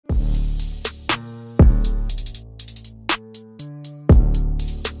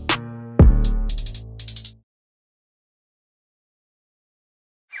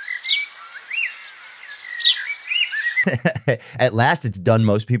At last, it's done.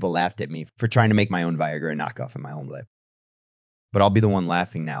 Most people laughed at me for trying to make my own Viagra and knockoff in my own life. But I'll be the one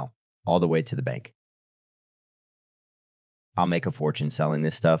laughing now, all the way to the bank. I'll make a fortune selling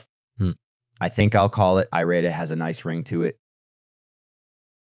this stuff. I think I'll call it. I rate it has a nice ring to it.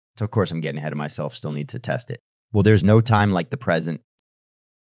 So, of course, I'm getting ahead of myself. Still need to test it. Well, there's no time like the present.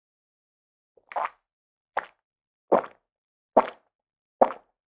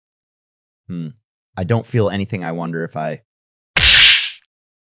 I don't feel anything. I wonder if I...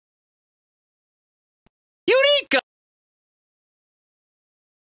 Eureka!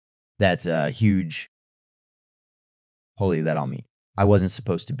 That's a huge... Holy, that I'll meet. I wasn't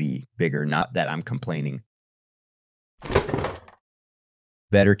supposed to be bigger. Not that I'm complaining.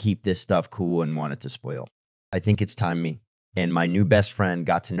 Better keep this stuff cool and want it to spoil. I think it's time me and my new best friend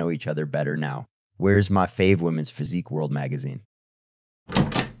got to know each other better now. Where's my fave Women's Physique World magazine?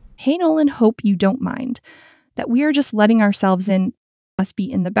 Hey, Nolan, hope you don't mind that we are just letting ourselves in. Must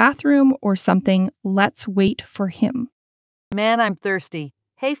be in the bathroom or something. Let's wait for him. Man, I'm thirsty.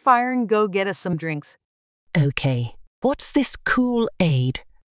 Hey, Fire, and go get us some drinks. Okay, what's this cool aid?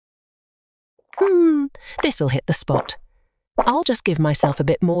 This'll hit the spot. I'll just give myself a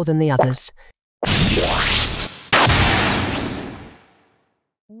bit more than the others.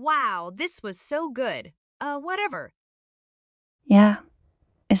 Wow, this was so good. Whatever. Yeah.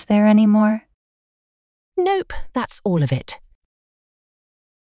 Is there any more? Nope, that's all of it.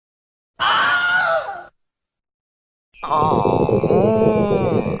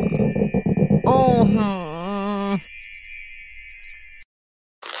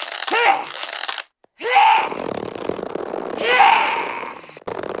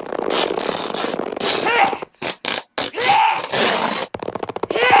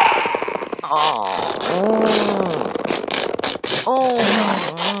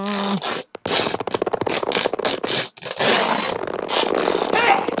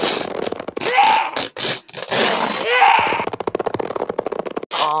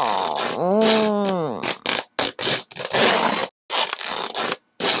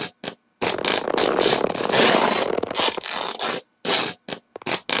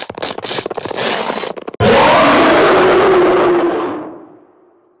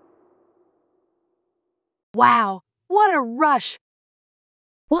 Wow, what a rush!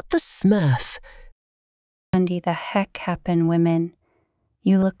 What the smurf? Andy, the heck happened, women?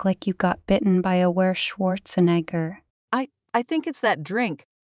 You look like you got bitten by a Were Schwarzenegger. I think it's that drink.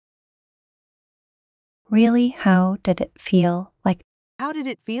 Really? How did it feel? How did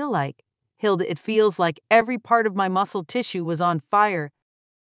it feel like? Hilda, it feels like every part of my muscle tissue was on fire.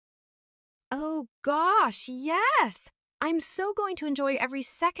 Oh gosh, yes! I'm so going to enjoy every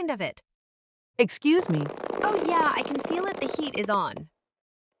second of it. Excuse me. Oh yeah, I can feel it. The heat is on.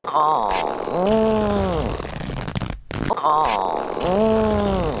 Oh,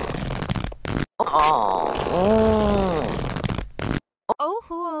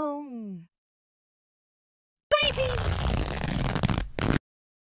 baby!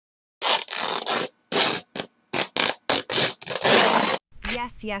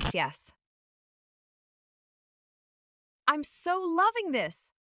 Yes. I'm so loving this.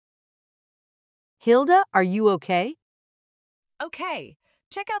 Hilda, are you okay? Okay,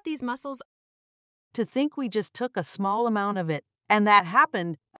 check out these muscles. To think we just took a small amount of it, and that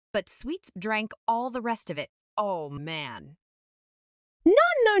happened. But Sweets drank all the rest of it. Oh, man.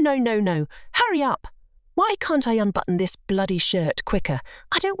 No. Hurry up. Why can't I unbutton this bloody shirt quicker?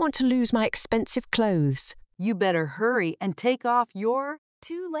 I don't want to lose my expensive clothes. You better hurry and take off your...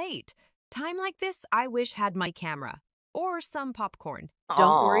 Too late. Time like this, I wish had my camera. Or some popcorn.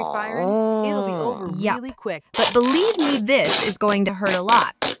 Don't worry, Fire. It'll be over really quick. But believe me, this is going to hurt a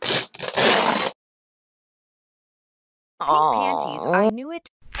lot. Pink panties, I knew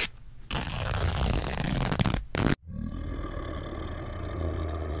it.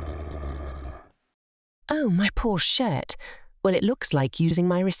 Oh, my poor shirt. Well, it looks like using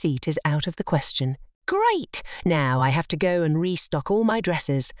my receipt is out of the question. Great! Now I have to go and restock all my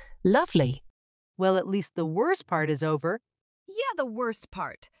dresses. Lovely. Well, at least the worst part is over. Yeah, the worst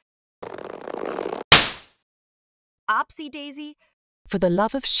part. Opsy daisy. For the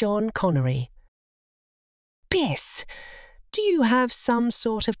love of Sean Connery. Biss, do you have some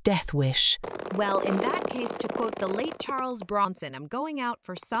sort of death wish? Well, in that case, to quote the late Charles Bronson, I'm going out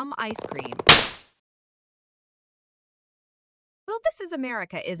for some ice cream. Well, this is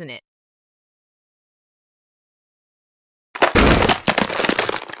America, isn't it?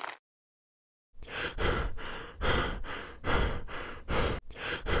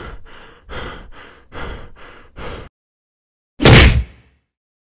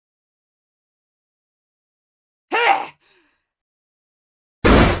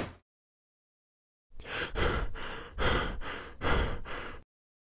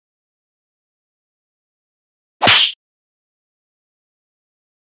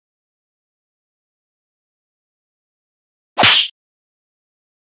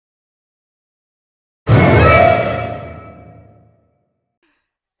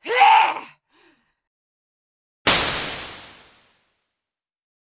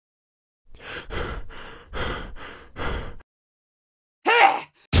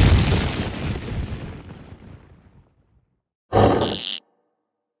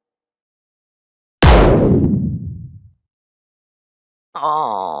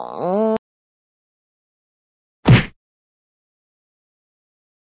 Oh.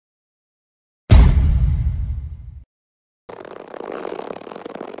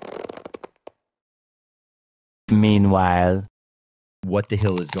 Meanwhile, what the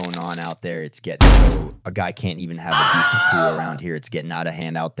hell is going on out there? It's getting so a guy can't even have a decent pool around here. It's getting out of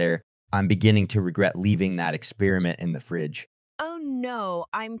hand out there. I'm beginning to regret leaving that experiment in the fridge. Oh no,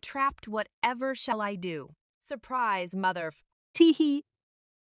 I'm trapped. Whatever shall I do? Surprise, mother. Teehee.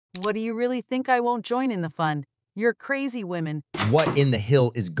 What do you really think I won't join in the fun? You're crazy women. What in the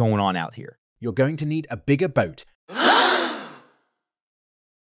hell is going on out here? You're going to need a bigger boat. What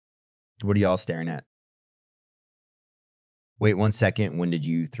are y'all staring at? Wait 1 second. When did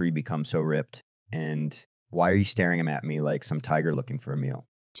you three become so ripped? And why are you staring at me like some tiger looking for a meal?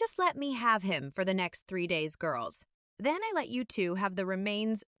 Just let me have him for the next 3 days, girls. Then I let you two have the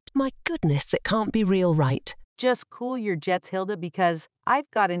remains. My goodness, that can't be real, right? Just cool your jets, Hilda, because I've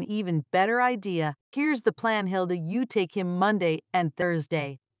got an even better idea. Here's the plan, Hilda. You take him Monday and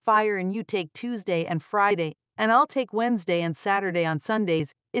Thursday. Fire and you take Tuesday and Friday. And I'll take Wednesday and Saturday on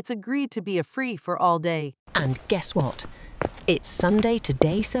Sundays. It's agreed to be a free for all day. And guess what? It's Sunday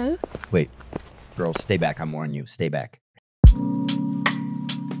today, so? Wait, girls, stay back. I'm warning you. Stay back.